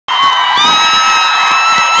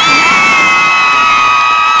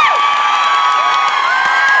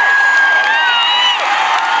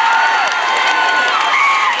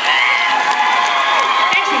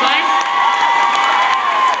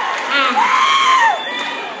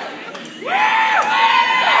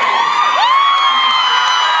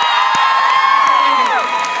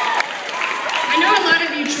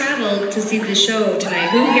the show tonight.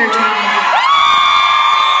 Who here turned off?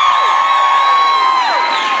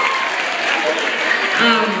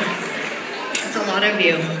 That's a lot of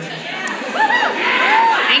you.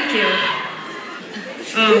 Thank you.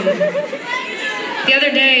 The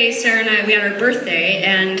other day, Sarah and I, we had our birthday,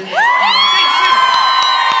 and thanks, Sarah.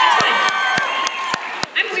 It's fine.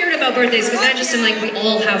 I'm weird about birthdays because I just am like, we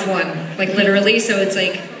all have one, like literally, so it's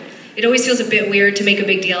like, it always feels a bit weird to make a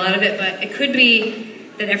big deal out of it, but it could be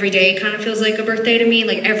that every day kind of feels like a birthday to me,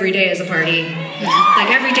 like every day is a party.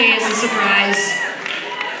 Like every day is a surprise.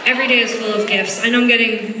 Every day is full of gifts. I know I'm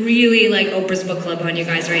getting really like Oprah's book club on you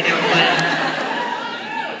guys right now,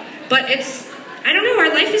 but it's, I don't know,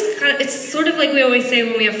 our life is kind of, it's sort of like we always say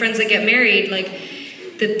when we have friends that get married, like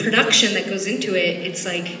the production that goes into it, it's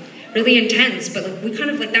like really intense, but like we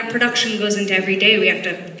kind of like that production goes into every day. We have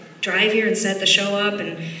to drive here and set the show up,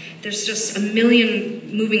 and there's just a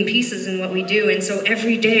million moving pieces in what we do, and so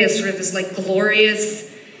every day is sort of this like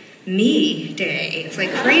glorious me day. It's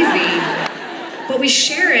like crazy. But we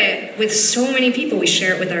share it with so many people. We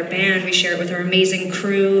share it with our band, we share it with our amazing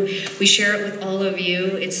crew, we share it with all of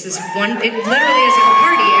you. It's this one, it literally is like a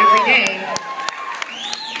party every day.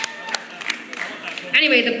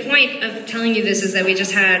 Anyway, the point of telling you this is that we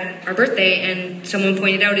just had our birthday, and someone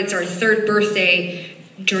pointed out it's our 3rd birthday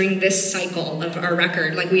during this cycle of our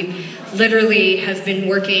record. Like we literally have been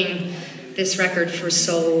working this record for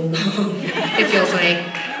so long, it feels like.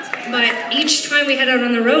 But each time we head out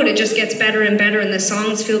on the road, it just gets better and better, and the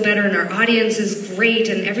songs feel better, and our audience is great,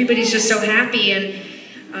 and everybody's just so happy, and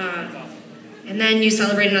then you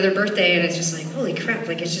celebrate another birthday, and it's just like, holy crap,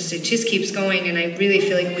 like it just keeps going, and I really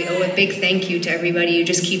feel like we owe a big thank you to everybody who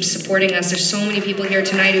just keeps supporting us. There's so many people here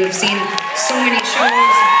tonight who have seen so many shows.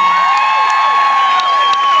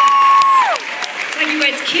 It's like you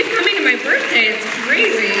guys keep coming to my birthday, it's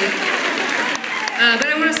crazy. But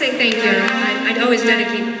I want to say thank you. I'd always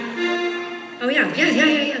dedicate. Oh yeah,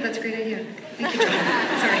 that's a great idea. Thank you, John.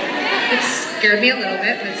 Sorry. It scared me a little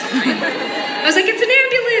bit, but it's fine. I was like, it's an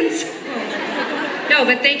ambulance! No,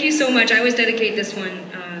 but thank you so much. I always dedicate this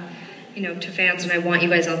one, you know, to fans, and I want you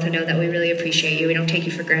guys all to know that we really appreciate you. We don't take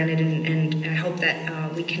you for granted, and I hope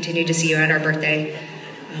that we continue to see you at our birthday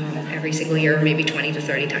every single year, or maybe 20 to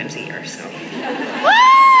 30 times a year, so.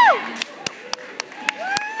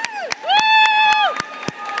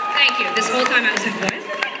 Thank you. This whole time I was like, what is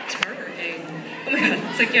that? Oh my god,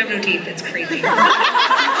 it's like you have no teeth. It's crazy. Tegan,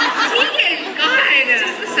 God! It's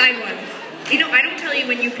just the side ones. You know, I don't tell you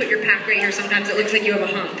when you put your pack right here, sometimes it looks like you have a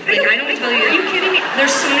hump. Like, I don't tell you. Are you kidding me?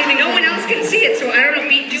 There's so many things. No one else can see it, so I don't know.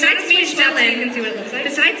 Besides me and Dylan, you can see what it looks like.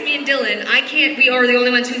 Besides me and Dylan, I can't, we are the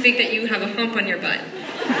only ones who think that you have a hump on your butt.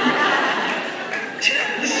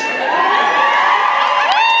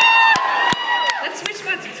 Let's switch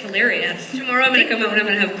spots. It's hilarious. Tomorrow I'm going to come out and I'm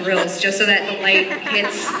going to have grills just so that the light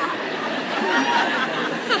hits.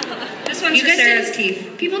 This one's for Sarah's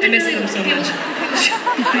teeth. People I miss them so much.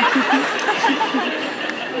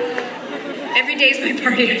 Every day's my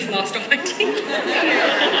party. I've lost all my teeth.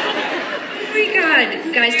 Oh my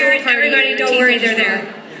god. Guys, don't party. Everybody, don't worry, they're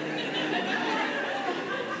there.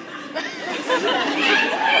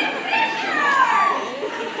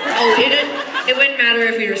 Oh, it wouldn't matter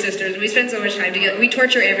if we were sisters. We spend so much time together. We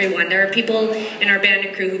torture everyone. There are people in our band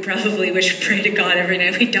and crew who probably wish to pray to God every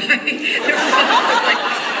night we die. Like,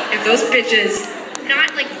 if those bitches,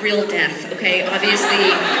 not like real death, okay?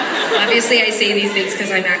 Obviously I say these things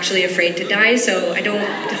because I'm actually afraid to die, so I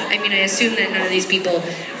assume that none of these people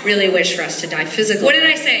really wish for us to die physically. What did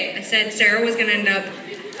I say? I said Sarah was gonna end up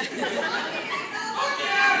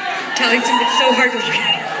telling something so hard to look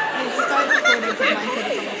at.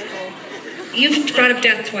 You've brought up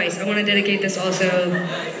death twice. I want to dedicate this also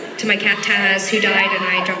to my cat Taz, who died, and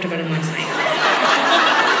I dreamt about him last night.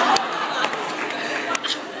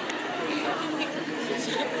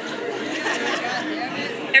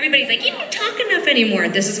 Everybody's like, you don't talk enough anymore.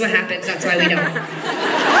 This is what happens. That's why we don't.